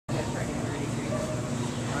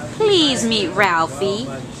Please meet Ralphie.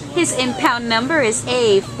 His impound number is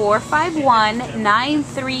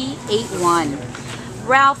A4519381.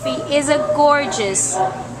 Ralphie is a gorgeous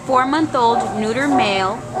 4-month-old neuter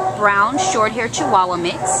male, brown short-hair Chihuahua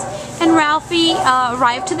mix, and Ralphie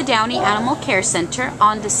arrived to the Downey Animal Care Center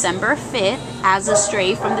on December 5th as a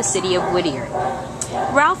stray from the city of Whittier.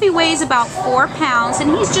 Ralphie weighs about 4 pounds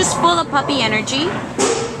and he's just full of puppy energy.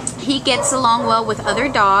 He gets along well with other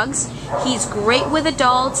dogs. He's great with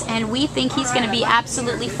adults, and we think he's going to be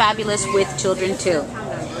absolutely fabulous with children too.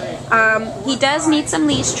 He does need some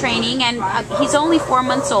leash training, and he's only 4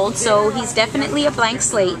 months old, so he's definitely a blank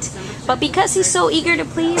slate. But because he's so eager to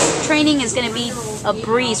please, training is going to be a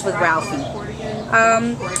breeze with Ralphie.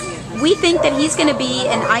 We think that he's going to be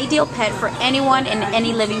an ideal pet for anyone in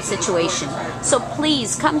any living situation. So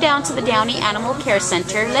please come down to the Downey Animal Care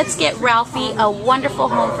Center. Let's get Ralphie a wonderful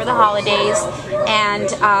home for the holidays, and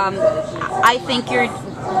I think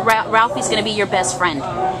Ralphie's going to be your best friend.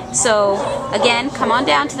 So again, come on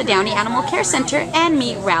down to the Downey Animal Care Center and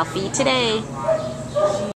meet Ralphie today.